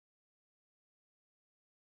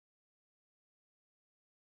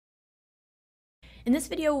In this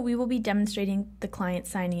video, we will be demonstrating the client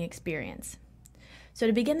signing experience. So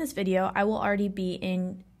to begin this video, I will already be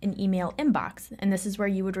in an email inbox, and this is where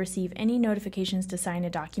you would receive any notifications to sign a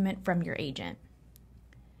document from your agent.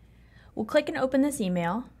 We'll click and open this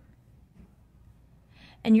email,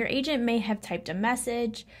 and your agent may have typed a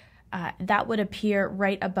message that would appear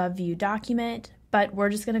right above View Document, but we're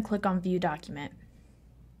just going to click on View Document.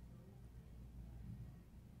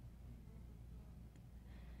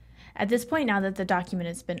 At this point, now that the document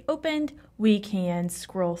has been opened, we can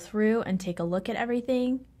scroll through and take a look at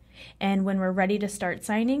everything. And when we're ready to start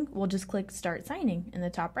signing, we'll just click Start Signing in the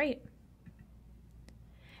top right.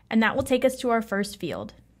 And that will take us to our first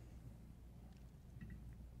field.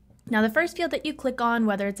 Now, the first field that you click on,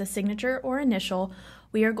 whether it's a signature or initial,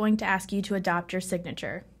 we are going to ask you to adopt your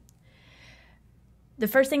signature. The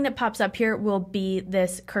first thing that pops up here will be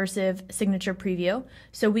this cursive signature preview.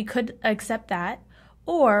 So we could accept that,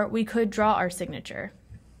 or we could draw our signature.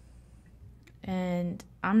 And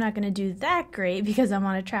I'm not going to do that great because I'm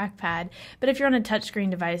on a trackpad, but if you're on a touchscreen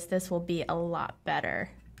device, this will be a lot better.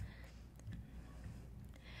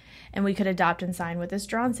 And we could adopt and sign with this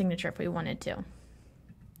drawn signature if we wanted to.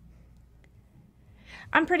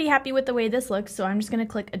 I'm pretty happy with the way this looks, so I'm just going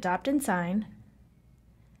to click Adopt and Sign.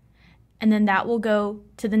 And then that will go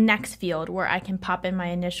to the next field where I can pop in my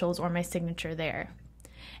initials or my signature there.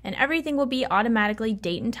 And everything will be automatically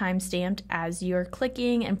date and time stamped as you're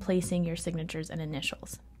clicking and placing your signatures and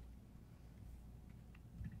initials.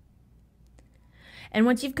 And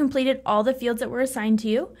once you've completed all the fields that were assigned to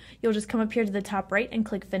you, you'll just come up here to the top right and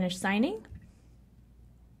click Finish Signing.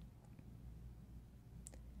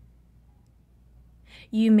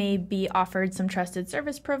 You may be offered some trusted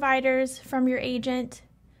service providers from your agent,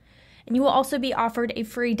 and you will also be offered a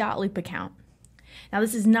free DotLoop account. Now,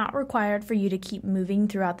 this is not required for you to keep moving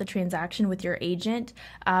throughout the transaction with your agent,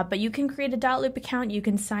 but you can create a DotLoop account. You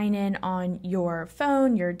can sign in on your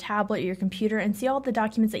phone, your tablet, your computer, and see all the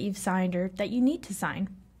documents that you've signed or that you need to sign.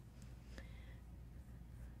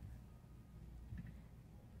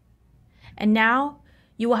 And now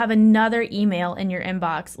you will have another email in your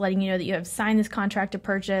inbox letting you know that you have signed this contract to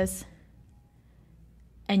purchase,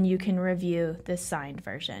 and you can review this signed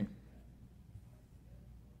version.